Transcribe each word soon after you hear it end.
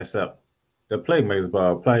Lights Out. The Playmakers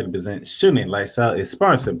Ball Play to present Shooting Lights Out is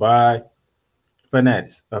sponsored by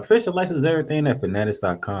Fanatics. Official license everything at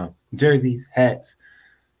fanatics.com. Jerseys, hats,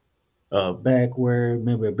 backware,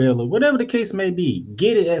 memorabilia, whatever the case may be.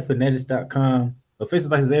 Get it at fanatics.com. Official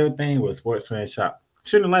license everything with Sports Fan Shop.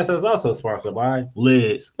 Shooting Lights Out is also sponsored by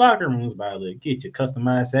Lids. Locker Rooms by Lid. Get your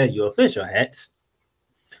customized hat, your official hats,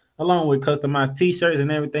 along with customized t-shirts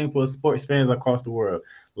and everything for sports fans across the world.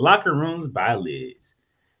 Locker Rooms by Lids.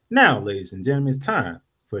 Now, ladies and gentlemen, it's time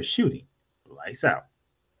for Shooting Lights Out.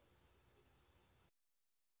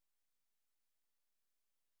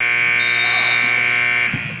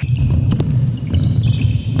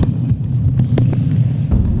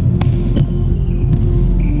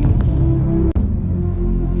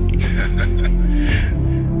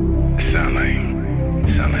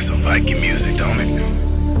 Sound like some Viking music, don't it?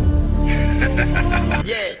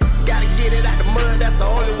 Yeah, gotta get it out the mud, that's the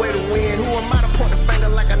only way to win. Who am I to point the finger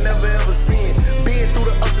like I never ever seen? Been through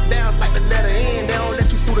the ups and downs like the letter N. They don't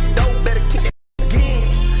let you through the door, better kick that again.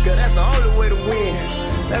 Cause that's the only way to win.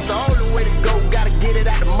 That's the only way to go. Gotta get it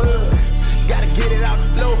out the mud, gotta get it out the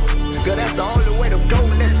flow. Cause that's the only way to go,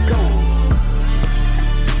 let's go.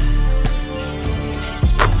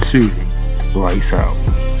 Shooting Lights Out.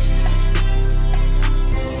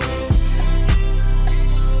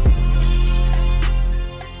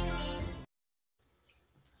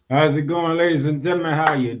 How's it going, ladies and gentlemen?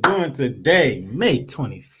 How you doing today? May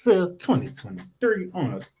 25th, 2023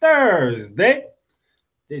 on a Thursday.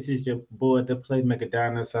 This is your boy, the Playmaker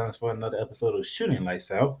Dinosaurs, for another episode of Shooting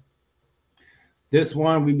Lights Out. This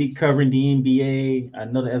one, we be covering the NBA.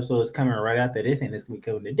 Another episode is coming right after this, and it's going to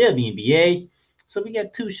be covering the WNBA. So we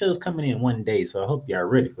got two shows coming in one day, so I hope y'all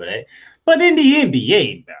ready for that. But in the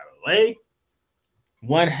NBA, by the way,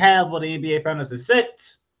 one half of the NBA Finals is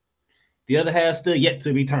set. The other half still yet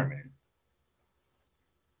to be determined.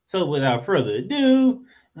 So without further ado,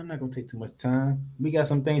 I'm not going to take too much time. We got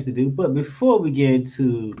some things to do. But before we get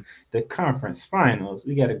into the conference finals,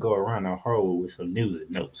 we got to go around the horn with some news and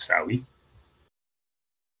notes, shall we?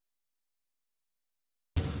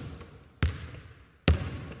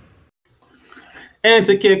 And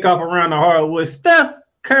to kick off around the hardwood, Steph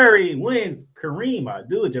Curry wins Kareem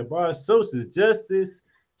Abdul-Jabbar Social Justice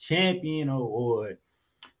Champion Award.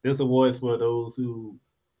 This award is for those who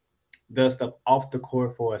does stuff off the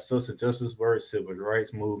court for a social justice work, civil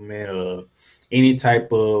rights movement, or any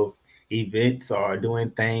type of events or doing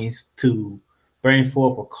things to bring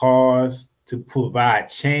forth a cause to provide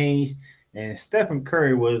change. And Stephen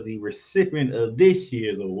Curry was the recipient of this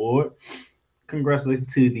year's award.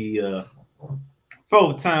 Congratulations to the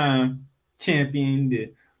four-time champion,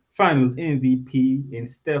 the finals MVP, and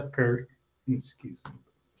Steph Curry. Excuse me.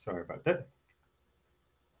 Sorry about that.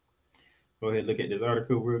 Go ahead and look at this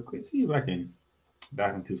article real quick. See if I can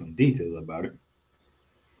dive into some details about it.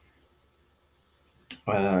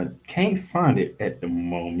 Can't find it at the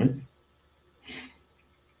moment.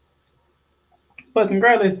 But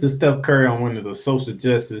congratulations to Steph Curry on winning the Social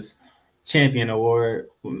Justice Champion Award,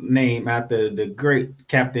 named after the great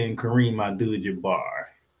Captain Kareem Abdul-Jabbar.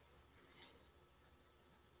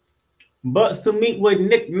 Bucks to meet with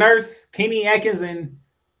Nick Nurse, Kenny Atkins,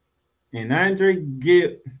 and Andre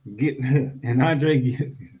Giddens.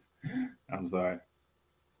 I'm sorry.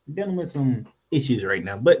 Dealing with some issues right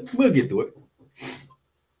now, but we'll get through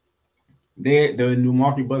it. The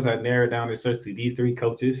Milwaukee Bucks have narrowed down their search to these three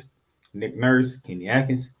coaches: Nick Nurse, Kenny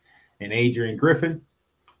Atkins, and Adrian Griffin.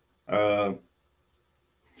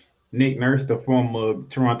 Nick Nurse, the former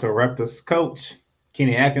Toronto Raptors coach;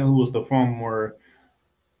 Kenny Atkins, who was the former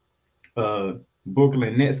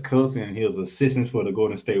Brooklyn Nets coach, and he was assistant for the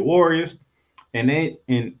Golden State Warriors. And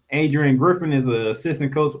Adrian Griffin is an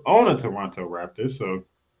assistant coach on the Toronto Raptors. So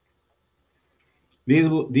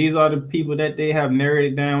these are the people that they have narrowed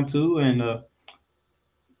it down to. And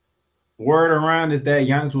word around is that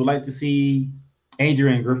Giannis would like to see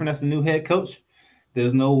Adrian Griffin as the new head coach.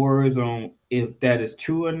 There's no words on if that is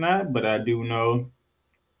true or not, but I know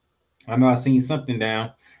I've seen something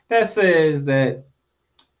down that says that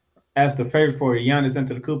as the favorite for Giannis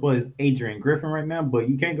Antetokounmpo is Adrian Griffin right now, but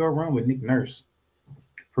you can't go wrong with Nick Nurse,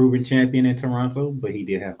 proven champion in Toronto, but he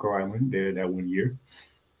did have Kawhi Leonard there that 1 year,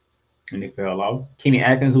 and they fell off. Kenny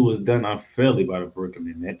Atkins, who was done unfairly by the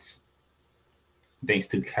Brooklyn Nets, thanks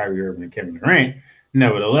to Kyrie Irving and Kevin Durant.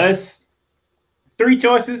 Nevertheless, three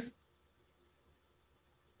choices.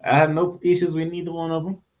 I have no issues with neither one of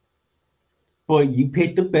them, but you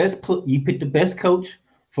pick the best. You pick the best coach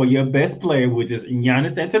for your best player, which is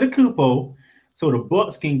Giannis Antetokounmpo, so the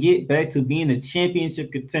Bucks can get back to being a championship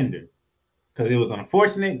contender. Because it was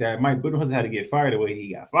unfortunate that Mike Budenholzer had to get fired the way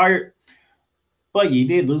he got fired. But you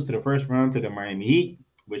did lose to the first round to the Miami Heat,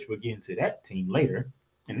 which we'll get into that team later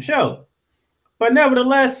in the show. But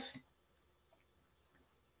nevertheless,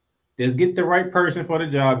 just get the right person for the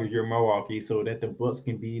job if you're Milwaukee so that the Bucks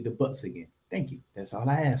can be the Bucks again. Thank you. That's all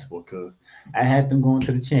I asked for because I had them going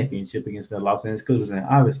to the championship against the Los Angeles Clippers, and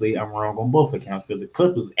obviously I'm wrong on both accounts because the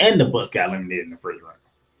Clippers and the Bucks got eliminated in the first round.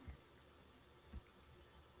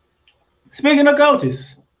 Speaking of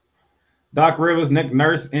coaches, Doc Rivers, Nick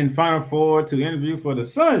Nurse in Final Four to interview for the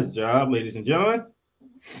Suns job, ladies and gentlemen.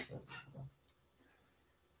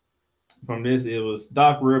 From this, it was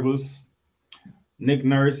Doc Rivers, Nick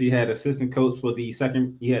Nurse. He had assistant coach for the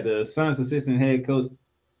second. He had the Suns assistant head coach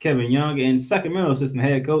Kevin Young and Sacramento assistant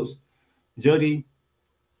head coach Jody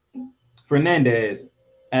Fernandez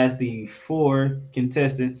as the 4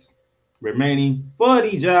 contestants remaining for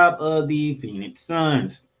the job of the Phoenix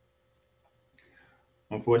Suns.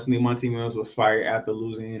 Unfortunately, Monty Williams was fired after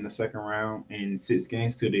losing in the second round in 6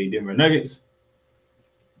 games to the Denver Nuggets.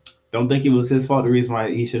 Don't think it was his fault, the reason why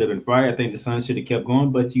he should have been fired. I think the Suns should have kept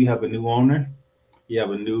going, but you have a new owner. You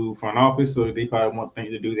have a new front office, so they probably want things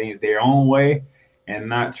to do things their own way and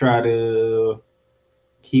not try to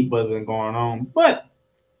keep what's been going on. But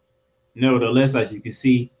nevertheless, as you can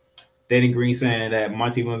see, Danny Green saying that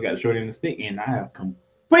Monty Williams got the short end of the stick, and I have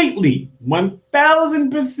completely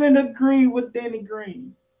 1,000% agree with Danny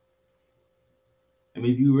Green. I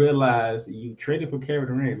mean, if you realize you traded for Kevin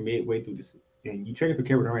Durant midway through this, and you traded for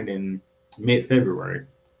Kevin Durant in mid-February,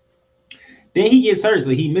 then he gets hurt,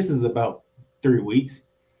 so he misses about 3 weeks.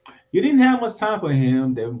 You didn't have much time for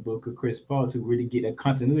him, Devin Booker, Chris Paul, to really get a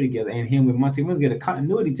continuity together, and him and Monty Williams get a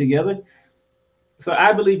continuity together. So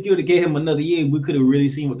I believe if you would have gave him another year, we could have really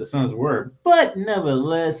seen what the Suns were. But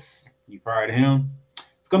nevertheless, you fired him.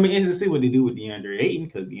 It's going to be interesting to see what they do with DeAndre Ayton,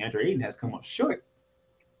 because DeAndre Ayton has come up short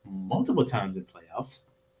multiple times in playoffs,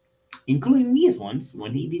 including these ones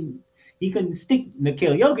when he couldn't stick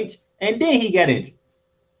Nikola Jokic, and then he got injured.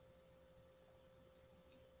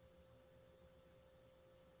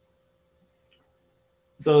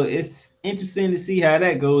 So it's interesting to see how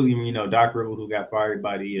that goes. You know, Doc Rivers, who got fired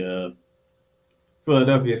by the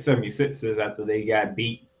Philadelphia 76ers after they got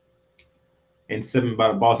beat in 7 by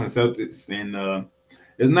the Boston Celtics. And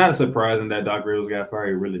it's not surprising that Doc Rivers got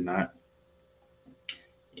fired, really not.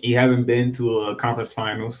 He haven't been to a conference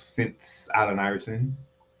finals since Allen Iverson.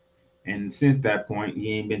 And since that point,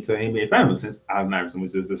 he ain't been to an NBA finals since Allen Iverson,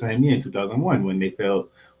 which is the same year in 2001 when they fell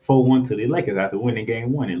 4-1 to the Lakers after winning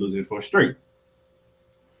game 1 and losing 4 straight.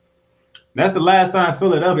 That's the last time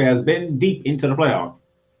Philadelphia has been deep into the playoff.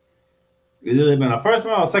 It's either been a first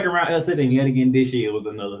round or second round exit, and yet again this year it was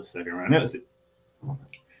another second round exit.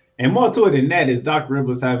 And more to it than that is Doc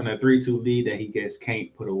Rivers having a 3-2 lead that he just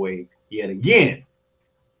can't put away yet again.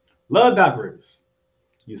 Love Doc Rivers.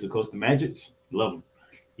 Used to coach the Magic. Love him.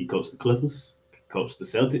 He coached the Clippers, coached the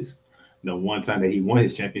Celtics. The one time that he won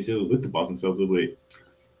his championship was with the Boston Celtics with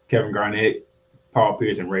Kevin Garnett, Paul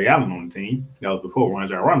Pierce, and Ray Allen on the team. That was before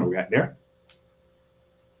Rajon Rondo got there.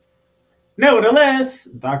 Nevertheless,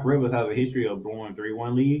 Doc Rivers has a history of blowing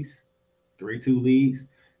 3-1 leagues, 3-2 leagues.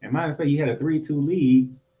 And matter of fact, he had a 3-2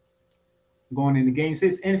 lead going into Game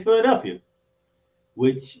 6 in Philadelphia,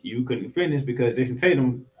 which you couldn't finish because Jason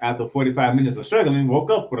Tatum, after 45 minutes of struggling, woke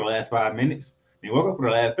up for the last 5 minutes. He woke up for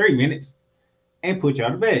the last 3 minutes and put you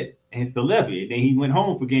out of bed in Philadelphia. Then he went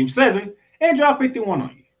home for Game 7 and dropped 51 on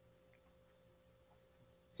you.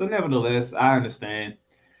 So nevertheless, I understand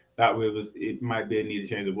Doc Rivers, it might be a need to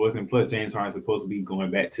change the voice. And plus, James Harden's supposed to be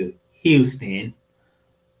going back to Houston.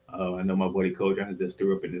 I know my buddy Coach Johnson just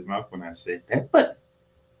threw up in his mouth when I said that. But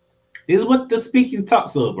this is what the speaking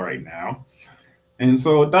talks of right now. And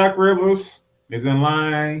so Doc Rivers is in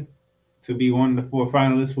line to be one of the 4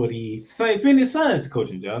 finalists for the Phoenix Suns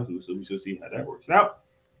coaching job. So we shall see how that works out.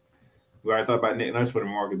 We already talked about Nick Nurse for the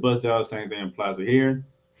Milwaukee Bucks job. Same thing applies with here.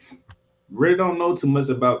 Really don't know too much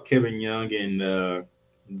about Kevin Young and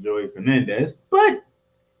Joey Fernandez, but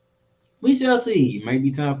we shall see. It might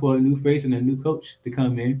be time for a new face and a new coach to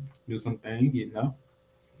come in, do some things, you know.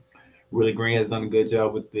 Willie Green has done a good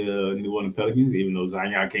job with the New Orleans Pelicans, even though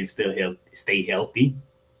Zion can't still stay healthy.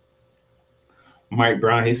 Mike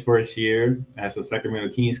Brown, his first year as a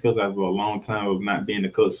Sacramento Kings coach after a long time of not being the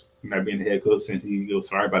head coach since he was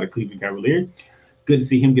fired by the Cleveland Cavaliers. Good to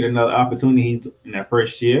see him get another opportunity in that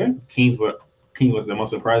first year. Kings was the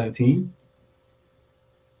most surprising team.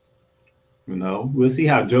 You know, we'll see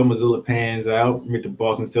how Joe Mazzulla pans out with the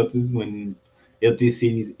Boston Celtics if this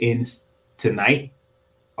series ends tonight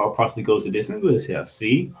or possibly goes to distance. We shall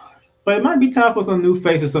see. But it might be time for some new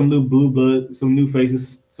faces, some new blue blood, some new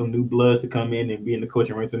faces, some new bloods to come in and be in the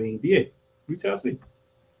coaching ranks of the NBA. We shall see.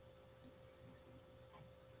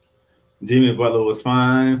 Jimmy Butler was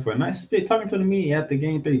fine for a nice spit talking to me after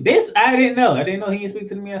game 3. This I didn't know. I didn't know he didn't speak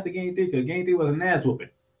to me after game 3 because game 3 was an ass whooping.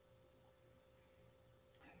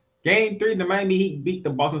 Game 3, the Miami Heat beat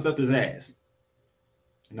the Boston Celtics ass.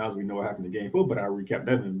 And as we know what happened to game 4, but I'll recap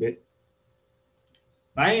that in a bit.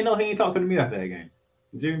 I ain't know he ain't talked to me after that game.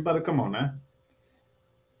 Jimmy Butler, come on now.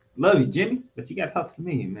 Love you, Jimmy, but you gotta talk to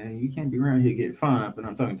me, man. You can't be around here getting fined for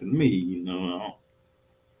not talking to me. You know,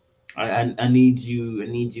 I need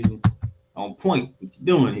you on point. What you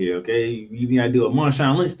doing here? Okay, you gotta do a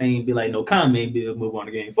Marshawn Lynch thing and be like, no comment, be move on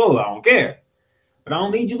to game 4. I don't care, but I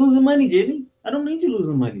don't need you losing money, Jimmy. I don't need you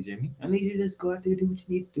losing money, Jimmy. I need you to just go out there do what you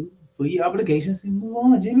need to do for your obligations and move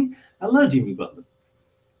on, Jimmy. I love Jimmy Butler,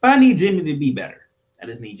 but I need Jimmy to be better. I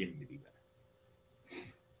just need Jimmy to be better.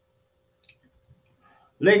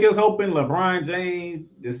 Lakers hoping LeBron James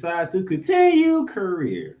decides to continue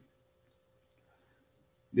career.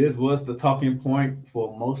 This was the talking point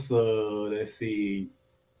for most of,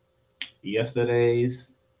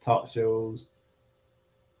 yesterday's talk shows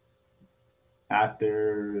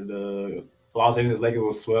after the Los Angeles Lakers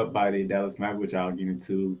was swept by the Dallas Mavericks, which I'll get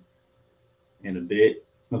into in a bit,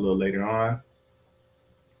 a little later on.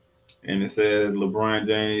 And it says LeBron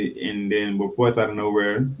James, and then reports out of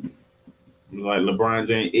nowhere, like LeBron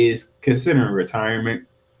James is considering retirement.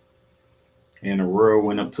 And the world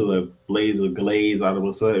went up to a blaze of glaze all of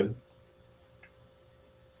a sudden.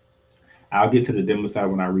 I'll get to the Denver side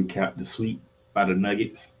when I recap the sweep by the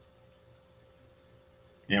Nuggets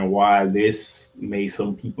and why this made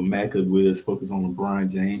some people mad because we're just focused on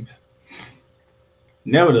LeBron James.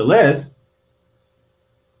 Nevertheless,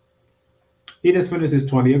 he just finished his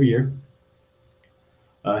 20th year.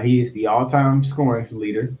 He is the all-time scoring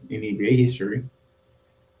leader in NBA history.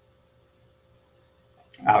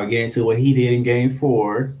 I'll get into what he did in game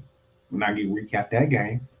 4 when I recap that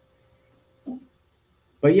game.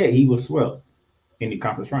 But yeah, he was swept in the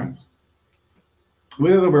conference finals.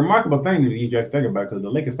 Which is a remarkable thing that you just think about because the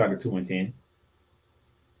Lakers started 2-10.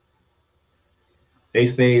 They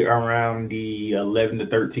stayed around the 11 to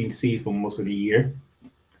 13 seeds for most of the year.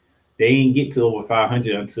 They didn't get to over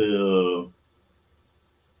 500 until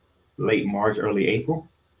late March, early April,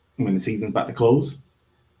 when the season's about to close.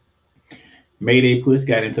 Mayday push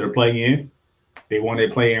got into the play-in. They won their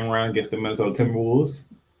play-in round against the Minnesota Timberwolves.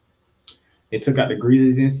 They took out the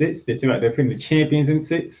Grizzlies in 6. They took out their defending champions in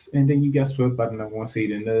 6, and then you got swept by the number 1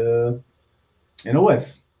 seed in the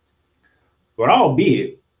West. But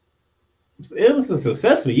albeit, it was a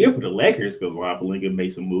successful year for the Lakers because Rob Pelinka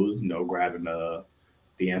made some moves, grabbing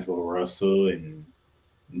D'Angelo Russell and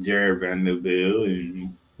Jared Vanderbilt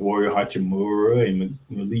and Warrior Hachimura and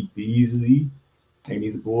Malik Beasley and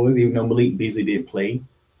these boys, even though Malik Beasley didn't play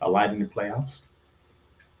a lot in the playoffs.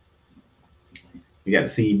 We got to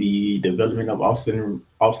see the development of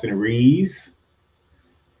Austin Reeves.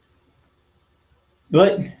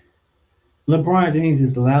 But LeBron James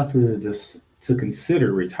is allowed to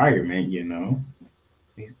consider retirement,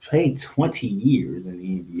 He's played 20 years in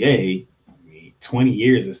the NBA. 20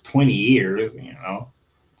 years is 20 years,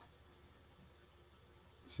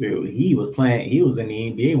 So he was in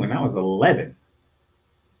the NBA when I was 11.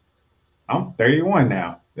 I'm 31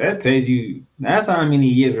 now. That tells you, that's how many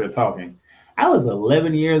years we're talking. I was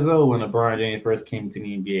 11 years old when LeBron James first came to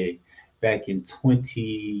the NBA back in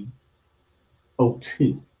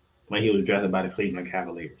 2002 when he was drafted by the Cleveland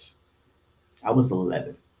Cavaliers. I was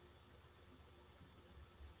 11.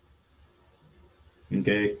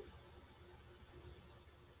 Okay.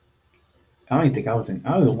 I don't even think I wasn't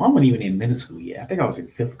even in middle school yet. I think I was in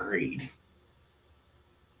 5th grade.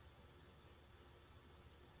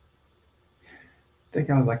 I think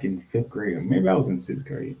I was like in 5th grade, or maybe I was in 6th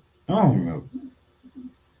grade. I don't remember.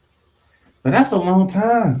 But that's a long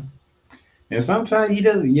time. And sometimes you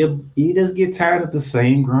just get tired of the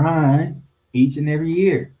same grind each and every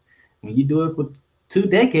year. When you do it for 2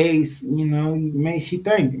 decades, it makes you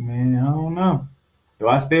think, man, I don't know. Do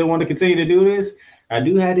I still want to continue to do this? I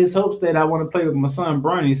do have these hopes that I want to play with my son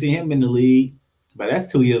Bronny, see him in the league. But that's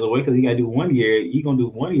 2 years away because he got to do 1 year. He's gonna do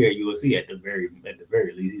 1 year at USC at the very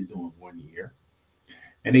least. He's doing 1 year,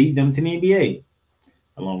 and then he's jumping to the NBA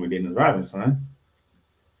along with Dennis Robinson.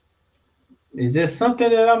 It's just something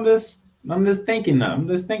that I'm just thinking of. I'm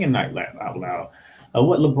just thinking out loud of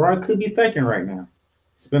what LeBron could be thinking right now.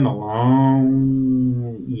 It's been a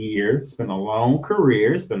long year. It's been a long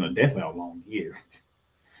career. It's been definitely a long year.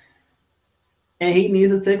 And he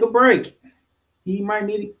needs to take a break. He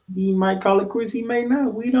might call it quits. He may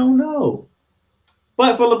not. We don't know.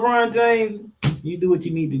 But for LeBron James, you do what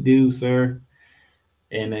you need to do, sir.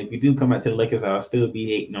 And if you do come out to the Lakers, I'll still be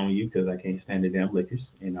hating on you because I can't stand the damn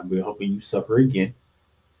Lakers. And I'm hoping you suffer again.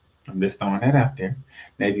 I'm just throwing that out there.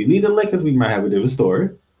 Now, if you leave the Lakers, we might have a different story.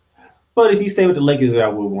 But if you stay with the Lakers, I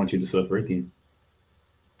would want you to suffer again.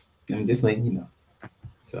 I'm just letting you know.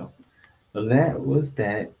 So that was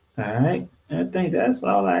that. All right. I think that's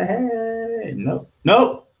all I had.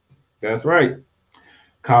 Nope. That's right.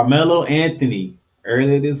 Carmelo Anthony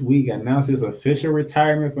earlier this week announced his official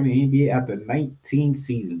retirement from the NBA after 19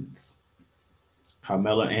 seasons.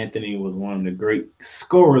 Carmelo Anthony was one of the great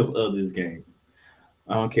scorers of this game.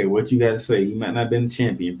 I don't care what you got to say. He might not have been a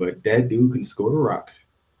champion, but that dude can score the rock.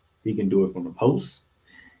 He can do it from the post.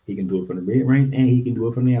 He can do it from the mid-range, and he can do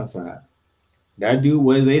it from the outside. That dude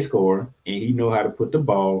was a scorer, and he know how to put the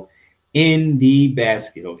ball in the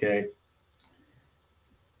basket, okay?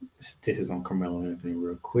 Stitches on Carmelo Anthony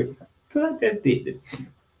real quick. Good, that did it.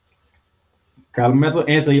 Carmelo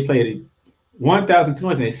Anthony played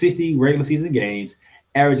 1,260 regular season games,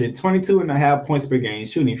 averaging 22.5 points per game,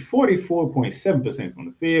 shooting 44.7% from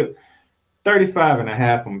the field,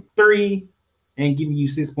 35.5 from three, and giving you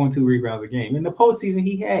 6.2 rebounds a game. In the postseason,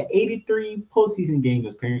 he had 83 postseason game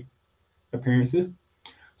appearances,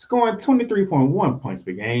 scoring 23.1 points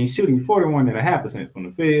per game, shooting 41.5% from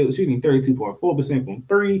the field, shooting 32.4% from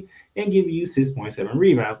three, and giving you 6.7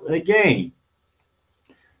 rebounds a game.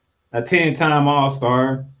 A 10-time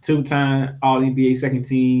All-Star, 2-time All-NBA second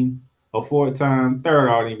team, a 4-time third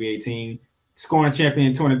All-NBA team, scoring champion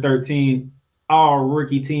in 2013,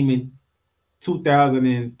 All-Rookie team in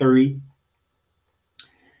 2003,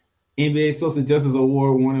 NBA Social Justice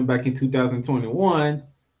Award winner back in 2021,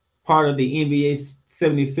 part of the NBA's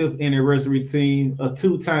 75th anniversary team, a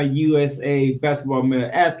 2-time USA basketball medal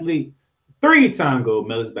athlete, 3-time gold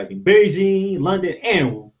medalist back in Beijing, London,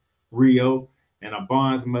 and Rio, and a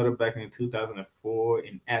bronze medal back in 2004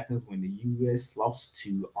 in Athens when the U.S. lost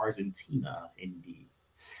to Argentina in the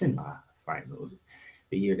semifinals.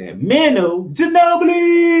 The year that Manu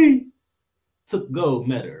Ginobili took gold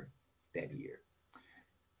medal that year.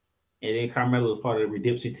 And then Carmelo was part of the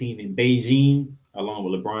redemption team in Beijing, along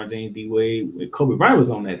with LeBron James, D-Wade. Kobe Bryant was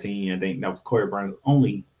on that team. I think that was Kobe Bryant's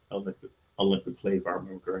only Olympic play, if I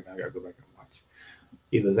remember correctly. I got to go back and watch.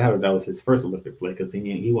 Either that or that was his first Olympic play because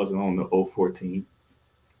he wasn't on the 2014.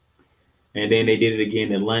 And then they did it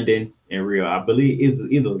again in London and Rio. I believe it's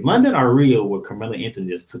either London or Rio where Carmelo Anthony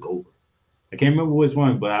just took over. I can't remember which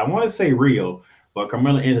one, but I want to say Rio. But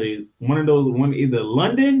Carmelo Anthony, either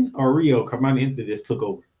London or Rio, Carmelo Anthony just took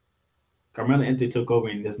over. Carmelo Anthony took over,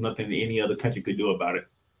 and there's nothing any other country could do about it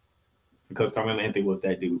because Carmelo Anthony was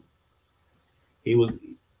that dude. He was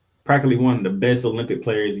practically one of the best Olympic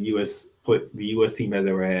players the U.S. team has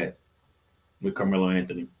ever had with Carmelo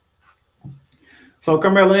Anthony. So,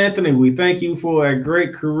 Carmelo Anthony, we thank you for a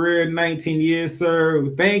great career, 19 years, sir.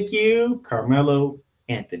 Thank you, Carmelo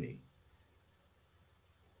Anthony.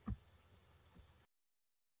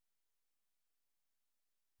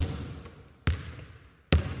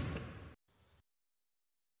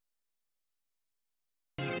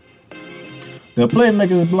 The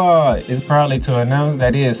Playmakers blog is proudly to announce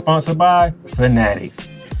that it is sponsored by Fanatics.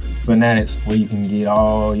 Fanatics, where you can get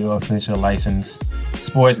all your official licensed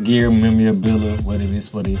sports gear, memorabilia, whether it's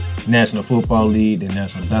for the National Football League, the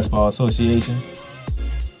National Basketball Association,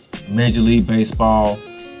 Major League Baseball,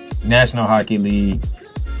 National Hockey League,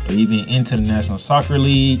 or even International Soccer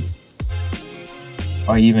League,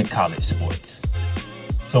 or even college sports.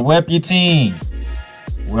 So rep your team,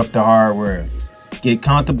 rep the hardware, get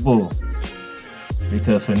comfortable,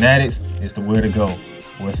 because Fanatics is the way to go,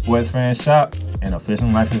 where sports fans shop and official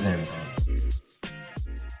license everything.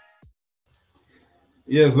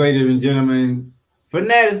 Yes, ladies and gentlemen,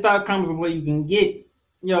 Fanatics.com is where you can get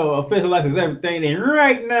your official license everything. And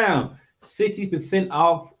right now, 60%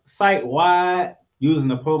 off site-wide using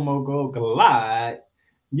the promo code GLIDE.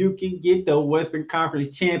 You can get the Western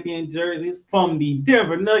Conference champion jerseys from the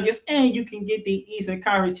Denver Nuggets, and you can get the Eastern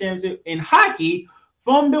Conference championship in hockey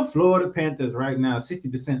from the Florida Panthers right now.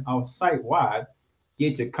 60% off site-wide.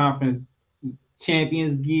 Get your conference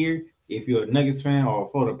champions gear if you're a Nuggets fan or a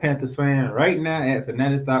Florida Panthers fan right now at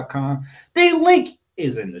Fanatics.com. The link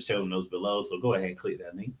is in the show notes below, so go ahead and click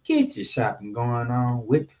that link. Get your shopping going on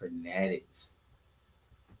with Fanatics.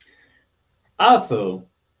 Also,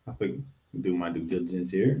 I think do my due diligence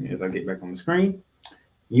here as I get back on the screen.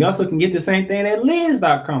 You also can get the same thing at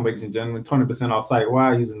Liz.com, ladies and gentlemen. 20% off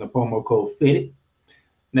site-wide using the promo code FITTED.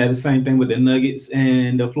 Now, the same thing with the Nuggets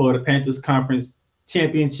and the Florida Panthers Conference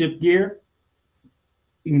Championship gear.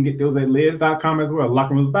 You can get those at Liz.com as well.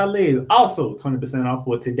 Locker Rooms by Liz. Also, 20% off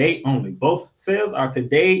for today only. Both sales are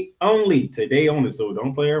today only. Today only. So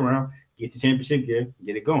don't play around. Get your championship gear.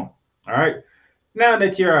 Get it going. All right. Now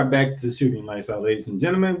that you are back to Shooting Lights Out, ladies and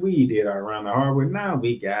gentlemen, we did our round of hardwood. Now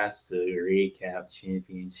we got to recap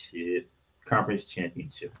conference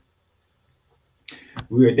championship.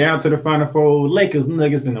 We are down to the final four: Lakers,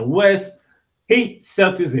 Nuggets in the West, Heat,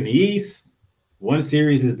 Celtics in the East. One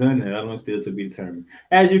series is done, and the other one still to be determined.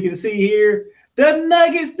 As you can see here,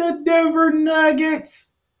 the Denver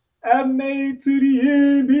Nuggets, have made it to the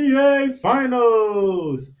NBA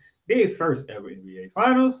Finals. Their first ever NBA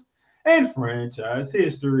Finals in franchise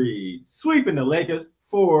history, sweeping the Lakers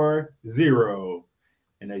 4-0.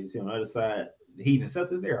 And as you see on the other side, the Heat and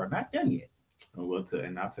Celtics, they are not done yet.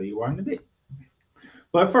 And I'll tell you why in a bit.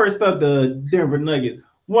 But first up, the Denver Nuggets,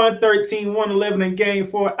 113-111 in Game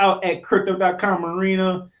 4 out at Crypto.com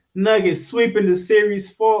Arena. Nuggets sweeping the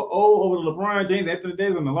series 4-0 over LeBron James after the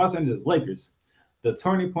days on the Los Angeles Lakers. The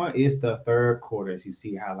turning point is the third quarter, as you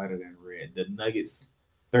see highlighted in red. The Nuggets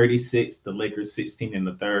 36, the Lakers 16 in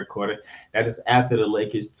the third quarter. That is after the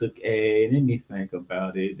Lakers took let me think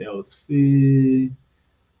about it. That was,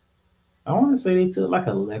 I want to say they took like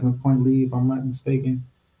 11-point lead, if I'm not mistaken.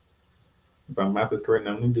 If my math is correct,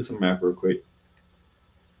 now let me do some math real quick.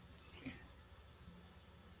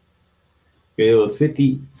 It was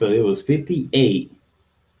 50, so it was 58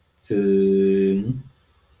 to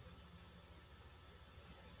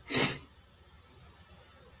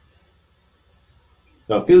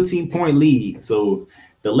a 15-point lead. So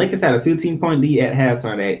the Lakers had a 15-point lead at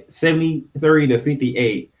halftime at 73 to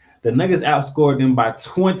 58. The Nuggets outscored them by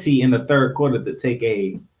 20 in the third quarter to take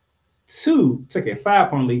a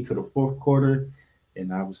 5-point lead to the fourth quarter.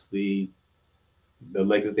 And obviously the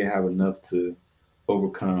Lakers didn't have enough to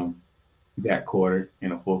overcome that quarter in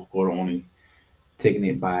the fourth quarter, only taking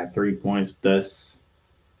it by 3 points. Thus,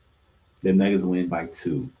 the Nuggets win by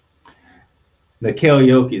 2. Nikola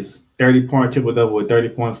Jokic, 30-point triple-double with 30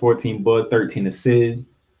 points, 14 boards, 13 assists.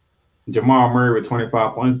 Jamal Murray with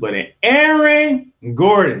 25 points. But Aaron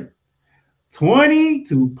Gordon,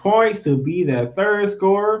 22 points to be the third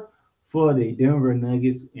scorer for the Denver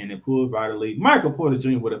Nuggets, and it pulled by the lead. Michael Porter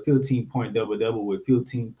Jr. with a 15-point double-double with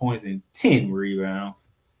 15 points and 10 rebounds.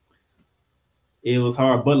 It was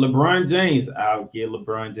hard, but LeBron James, I'll give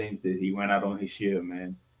LeBron James this. He went out on his shield,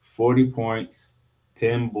 man. 40 points,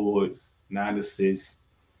 10 boards, 9 assists.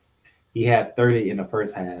 He had 30 in the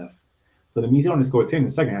first half. So that means he only scored 10 in the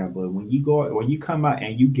second half. But when you come out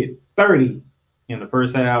and you get 30 in the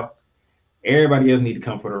first half, everybody else need to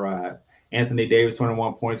come for the ride. Anthony Davis,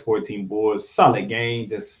 21 points, 14 boards. Solid game,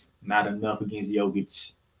 just not enough against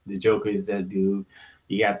Jokic. The Joker is that dude.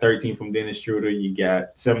 You got 13 from Dennis Schroeder. You got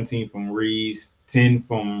 17 from Reeves, 10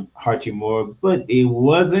 from Hachimura. But it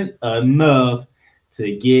wasn't enough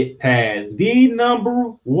to get past the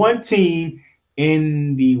number one team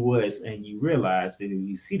in the West. And you realize that if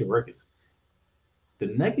you see the records, the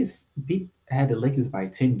Nuggets had the Lakers by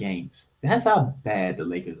 10 games. That's how bad the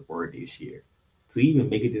Lakers were this year. To even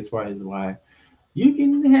make it this far is why you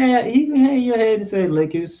can hang your head and say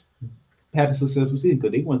Lakers had a successful season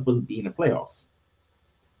because they weren't supposed to be in the playoffs.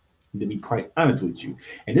 To be quite honest with you.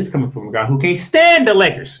 And this coming from a guy who can't stand the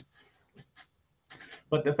Lakers.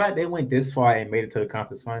 But the fact they went this far and made it to the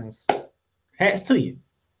conference finals, hats to you.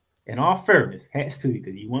 In all fairness, hats to you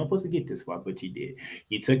because you weren't supposed to get this far, but you did.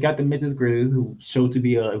 You took out the Memphis Grizzlies, who showed to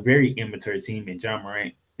be a very immature team, and John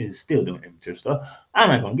Morant is still doing immature stuff. I'm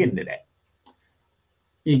not going to get into that.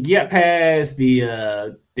 You get past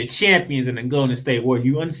the champions and the Golden State Warriors.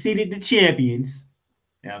 You unseated the champions.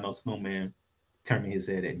 Now, I know Snowman turning his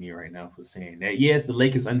head at me right now for saying that. Yes, the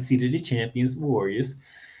Lakers unseated the champions, Warriors.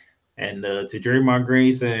 And to Draymond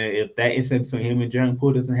Green saying if that incident between him and Jordan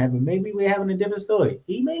Poole doesn't happen, maybe we're having a different story.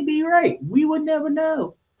 He may be right. We would never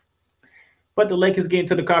know. But the Lakers getting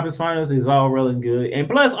to the conference finals is all well and good. And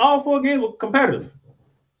plus, all 4 games were competitive.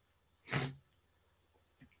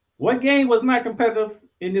 What game was not competitive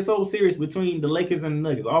in this whole series between the Lakers and the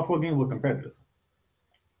Nuggets? All 4 games were competitive.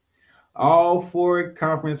 All 4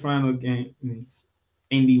 conference final games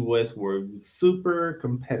in the West were super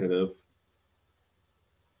competitive.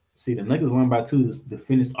 See, the Nuggets won by 2 to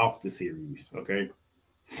finish off the series, okay?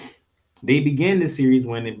 They began the series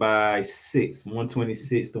winning by 6,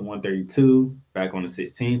 126 to 132, back on the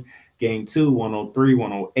 16. Game 2,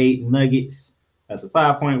 103-108 Nuggets. That's a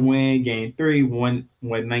 5-point win. Game 3,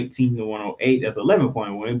 119 to 108. That's an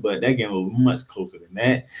 11-point win, but that game was much closer than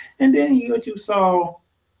that. And then what you saw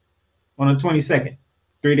on the 22nd,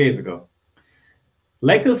 3 days ago.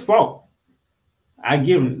 Lakers fought. I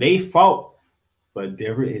give them, they fought. But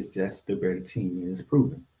Denver is just the better team, and it's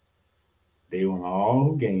proven. They won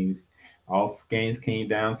all games. All games came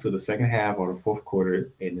down to the second half or the fourth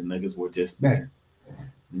quarter, and the Nuggets were just better.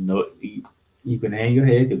 No, You can hang your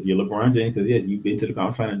head because you're LeBron James. Because yes, you've been to the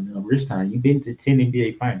conference final numerous times. You've been to 10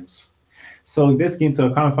 NBA finals. So this getting to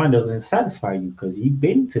a conference final doesn't satisfy you because you've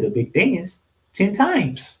been to the big dance 10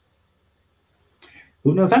 times.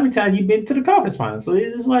 Who knows how many times you've been to the conference final? So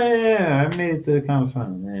it's just like, yeah, I made it to the conference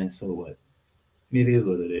final, man. So what? It is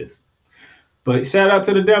what it is. But shout out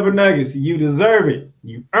to the Denver Nuggets. You deserve it.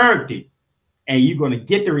 You earned it. And you're going to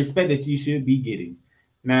get the respect that you should be getting.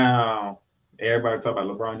 Now, everybody talk about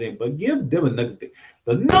LeBron James, but give Denver Nuggets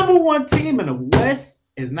the number one team in the West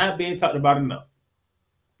is not being talked about enough.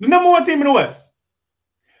 The number one team in the West.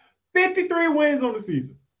 53 wins on the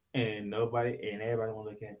season. And everybody want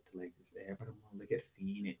to look at the Lakers. Everybody want to look at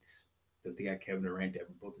Phoenix because they got Kevin Durant,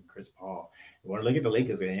 Devin Booker, and Chris Paul. You want to look at the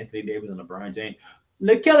Lakers and Anthony Davis and LeBron James.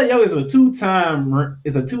 Nikola Jokic is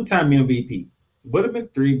a two-time MVP. Would have been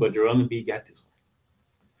 3, but Joel Embiid got this one.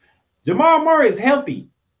 Jamal Murray is healthy,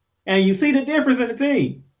 and you see the difference in the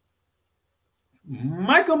team.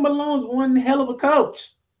 Michael Malone's one hell of a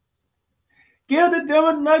coach. Give the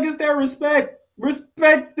Denver Nuggets their respect.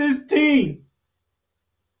 Respect this team.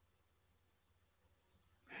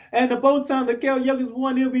 And the both times Nikola Jokic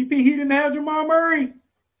won MVP, he didn't have Jamal Murray.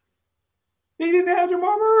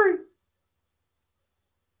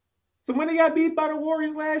 So when they got beat by the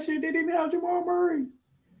Warriors last year, they didn't have Jamal Murray.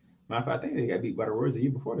 Matter of fact, I think they got beat by the Warriors the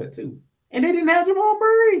year before that too. And they didn't have Jamal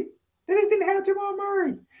Murray. They just didn't have Jamal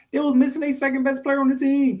Murray. They was missing their second best player on the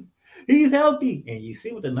team. He's healthy. And you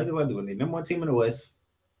see what the Nuggets are doing. They're number one team in the West.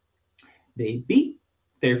 They beat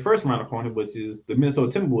their first round opponent, which is the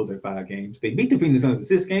Minnesota Timberwolves at 5 games. They beat the Phoenix Suns in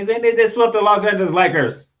 6 games, and they just swept the Los Angeles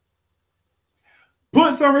Lakers.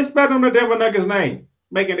 Put some respect on the Denver Nuggets name,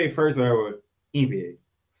 making their first ever NBA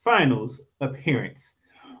Finals appearance,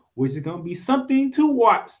 which is going to be something to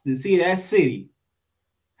watch to see that city,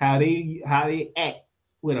 how they act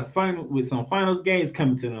with some finals games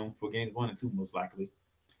coming to them for games 1 and 2 most likely,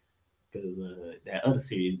 because that other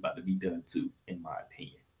series is about to be done too, in my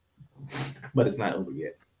opinion. But it's not over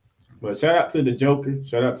yet. But shout out to the Joker.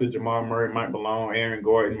 Shout out to Jamal Murray, Mike Malone, Aaron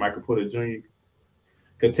Gordon, Michael Porter Jr.,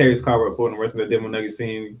 Katarius Carver, and the rest of the Denver Nuggets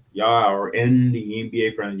team. Y'all are in the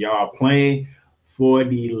NBA friends. Y'all are playing for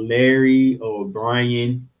the Larry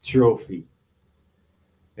O'Brien Trophy.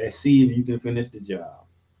 Let's see if you can finish the job.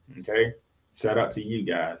 Okay? Shout out to you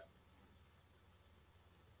guys.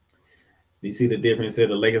 You see the difference here.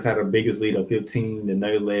 The Lakers had the biggest lead of 15. The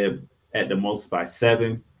Nuggets led at the most by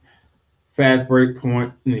 7. Fast break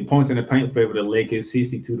points in the paint favor the Lakers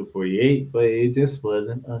 62-48, but it just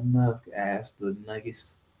wasn't enough as the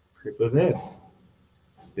Nuggets prevailed.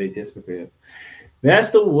 They just prevailed.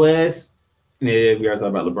 That's the West. Yeah, we also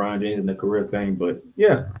talk about LeBron James and the career thing, but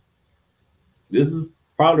yeah, this is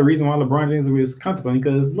probably the reason why LeBron James was comfortable,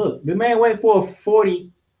 because look, the man went for 40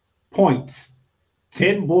 points,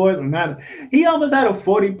 10 boards, and 9. He almost had a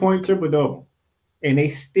 40-point triple-double, and they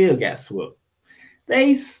still got swept.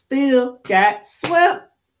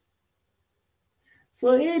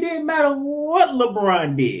 So it didn't matter what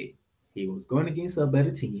LeBron did. He was going against a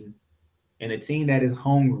better team, and a team that is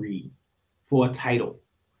hungry for a title.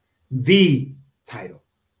 The title.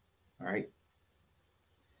 All right.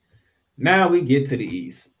 Now we get to the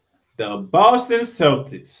East. The Boston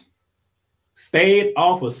Celtics stayed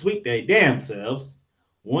off of sweep their damn selves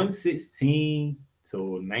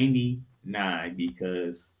 116-99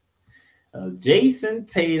 because Jason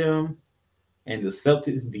Tatum and the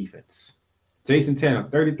Celtics defense. Jason Tatum,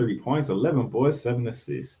 33 points, 11 boards, 7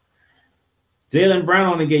 assists. Jaylen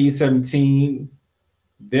Brown only gave you 17.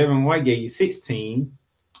 Devin White gave you 16.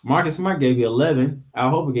 Marcus Smart gave you 11.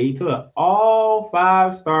 Al Horford gave you 12. All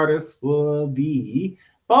 5 starters for the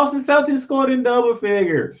Boston Celtics scored in double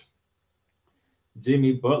figures.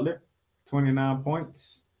 Jimmy Butler, 29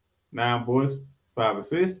 points, 9 boards, 5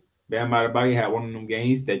 assists. Bam Adebayo had one of them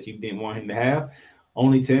games that you didn't want him to have.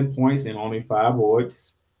 Only 10 points and only 5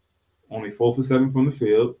 boards. Only 4 for 7 from the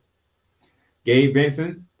field. Gabe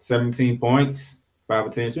Vincent, 17 points, 5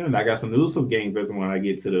 of 10 shooting. And I got some news for Gabe Vincent when I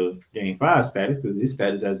get to the Game 5 status, because his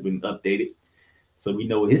status has been updated. So we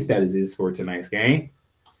know what his status is for tonight's game.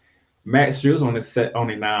 Max Strus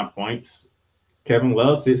only 9 points. Kevin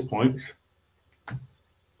Love, 6 points.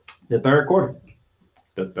 The third quarter.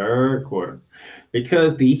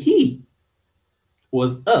 Because the Heat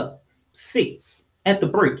was up 6 at the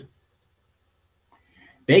break.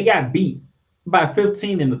 They got beat by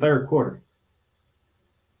 15 in the third quarter.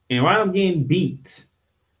 And while I'm getting beat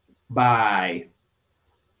by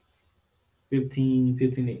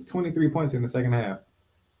 23 points in the second half.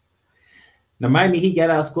 Now, Miami Heat got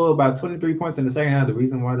outscored by 23 points in the second half. The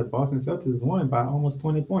reason why the Boston Celtics won by almost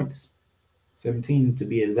 20 points. 17 to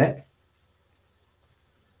be exact.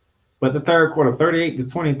 But the third quarter,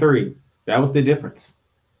 38-23, that was the difference.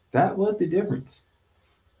 That was the difference.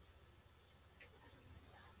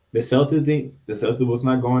 The Celtics was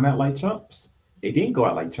not going out like chumps. They didn't go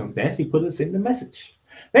out like chumps. They actually put us in the message.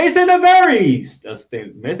 They sent a very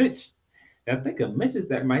standard message. I think a message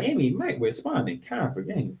that Miami might respond in kind for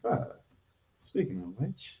game 5. Speaking of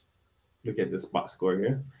which, look at this box score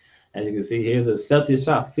here. As you can see here, the Celtics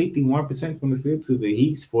shot 51% from the field to the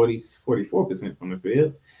Heat's 44% from the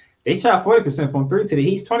field. They shot 40% from 3 to the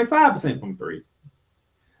Heat's 25% from 3.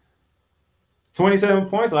 27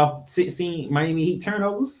 points off 16 Miami Heat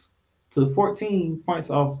turnovers to 14 points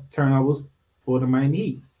off turnovers for the Miami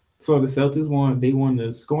Heat. So the Celtics won. They won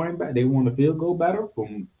the scoring battle. They won the field goal battle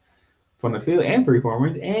from the field and 3-point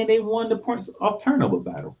range, and they won the points off turnover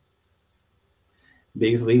battle.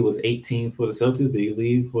 Biggest lead was 18 for the Celtics. Biggest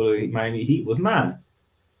lead for the Miami Heat was 9.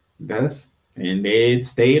 And they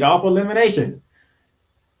stayed off elimination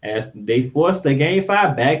as they forced the game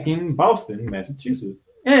 5 back in Boston, Massachusetts.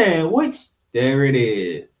 And which there it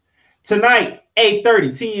is. Tonight,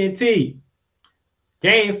 8:30 TNT.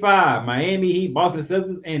 Game 5, Miami Heat, Boston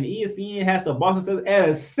Celtics, and ESPN has the Boston Celtics at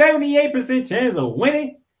a 78% chance of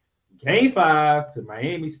winning Game 5 to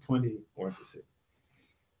Miami's 21%.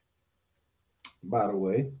 By the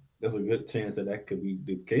way, there's a good chance that could be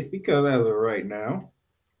the case because as of right now,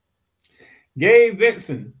 Gabe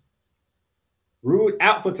Vincent ruled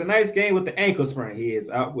out for tonight's game with the ankle sprain. He is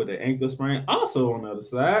out with the ankle sprain. Also on the other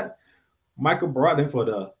side, Michael Brogdon for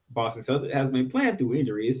the Boston Celtics has been playing through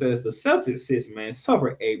injury. It says the Celtics 6-man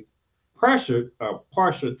suffered a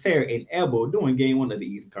partial tear in elbow during game 1 of the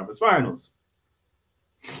Eastern Conference Finals.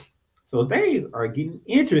 So things are getting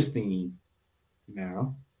interesting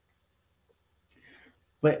now.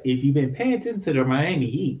 But if you've been paying attention to the Miami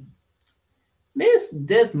Heat,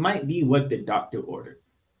 this might be what the doctor ordered.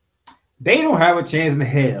 They don't have a chance in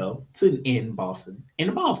hell to end Boston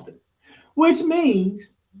in Boston, which means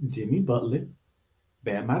Jimmy Butler,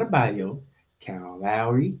 Bam Adebayo, Kyle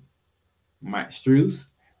Lowry, Mike Strus,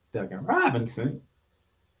 Duncan Robinson,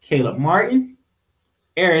 Caleb Martin,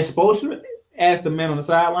 Eric Spoelstra, as the man on the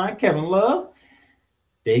sideline, Kevin Love,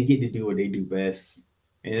 they get to do what they do best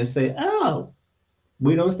and say, oh,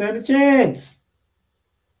 we don't stand a chance.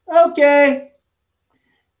 Okay.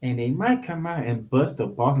 And they might come out and bust the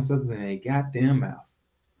Boston Celtics in their goddamn mouth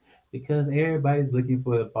because everybody's looking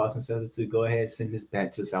for the Boston Celtics to go ahead and send this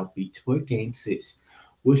back to South Beach for Game 6,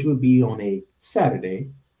 which would be on a Saturday,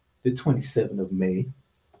 the 27th of May.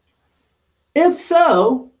 If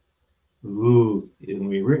so, it's going to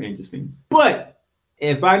be real interesting. But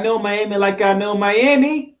if I know Miami like I know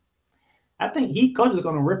Miami, I think Heat coach is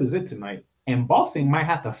going to represent tonight. And Boston might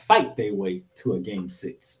have to fight their way to a Game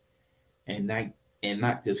 6 and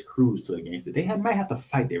not just cruise to a Game 6. They might have to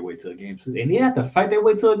fight their way to a Game 6. And they have to fight their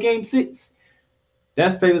way to a Game 6.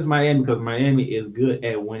 That favors Miami because Miami is good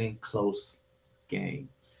at winning close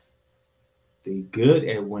games. They're good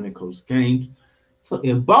at winning close games. So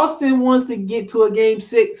if Boston wants to get to a Game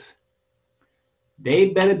 6, they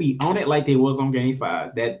better be on it like they was on Game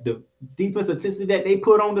 5. That the defensive intensity that they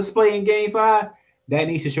put on display in Game 5, that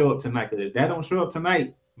needs to show up tonight. Because if that don't show up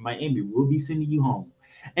tonight, Miami will be sending you home.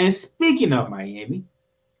 And speaking of Miami,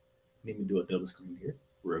 let me do a double screen here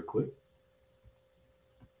real quick.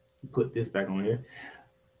 Put this back on here.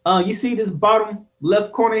 You see this bottom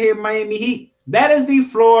left corner here, Miami Heat? That is the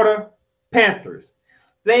Florida Panthers.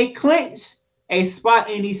 They clinched a spot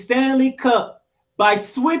in the Stanley Cup by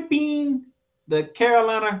sweeping the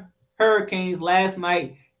Carolina Hurricanes last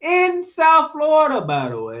night in South Florida, by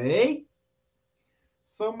the way.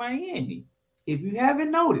 So Miami, if you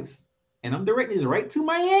haven't noticed, and I'm directing this right to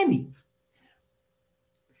Miami,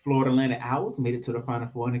 Florida Atlantic Owls made it to the Final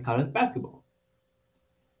Four in college basketball.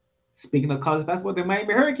 Speaking of college basketball, the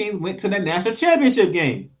Miami Hurricanes went to the national championship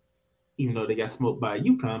game, even though they got smoked by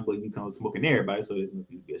UConn, but UConn was smoking everybody, so there's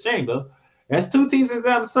nothing to be ashamed of. That's 2 teams in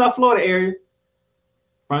the South Florida area.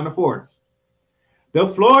 Final Fours. The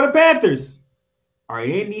Florida Panthers are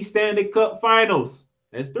in the Stanley Cup Finals.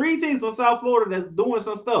 That's 3 teams from South Florida that's doing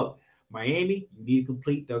some stuff. Miami, you need to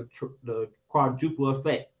complete the quadruple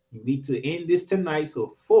effect. You need to end this tonight.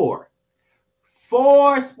 So 4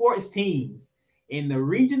 sports teams in the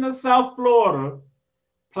region of South Florida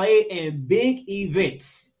play in big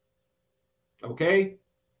events. Okay?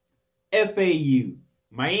 FAU,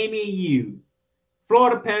 Miami U,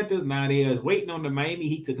 Florida Panthers. Now they are waiting on the Miami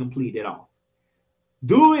Heat to complete it off.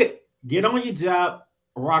 Do it. Get on your job.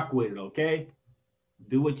 Rock with it, okay?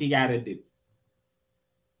 Do what you got to do.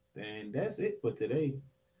 And that's it for today,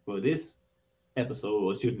 for this episode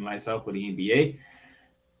of Shooting Lights Out for the NBA.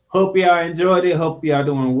 Hope y'all enjoyed it. Hope y'all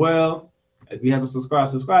doing well. If you haven't subscribe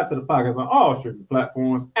to the podcast on all streaming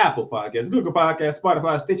platforms: Apple Podcasts, Google Podcasts,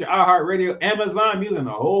 Spotify, Stitcher, iHeartRadio, Amazon Music, and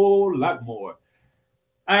a whole lot more.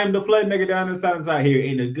 I am the playmaker down in the south side here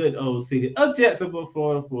in the good old city of Jacksonville,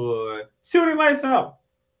 Florida for Shooting Lights Out.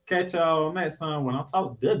 Catch y'all next time when I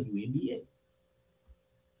talk WNBA.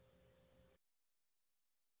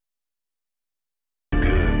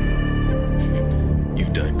 Good.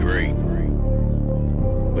 You've done great.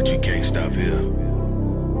 But you can't stop here.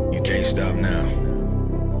 You can't stop now.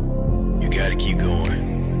 You gotta keep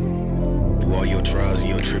going. Through all your trials and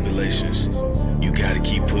your tribulations, you gotta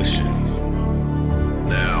keep pushing.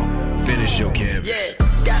 Now, finish your canvas. Yeah,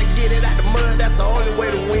 gotta get it out the mud, that's the only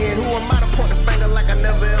way to win. Who am I to point the finger like I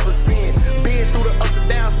never ever seen? Been through the ups and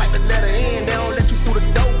downs like the letter N. They don't let you through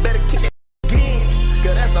the door, better kick that again.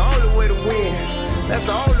 Cause that's the only way to win. That's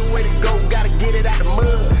the only way to go. Gotta get it out the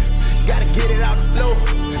mud. Gotta get it out the flow.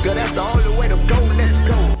 Cause that's the only way to go. Let's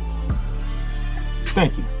go.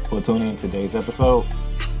 Thank you for tuning in to today's episode.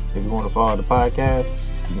 If you want to follow the podcast,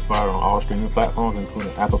 you can follow it on all streaming platforms,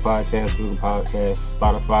 including Apple Podcasts, Google Podcasts,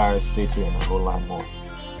 Spotify, Stitcher, and a whole lot more.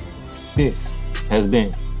 This has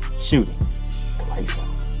been Shooting Lights Out.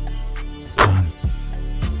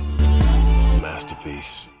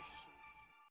 Masterpiece.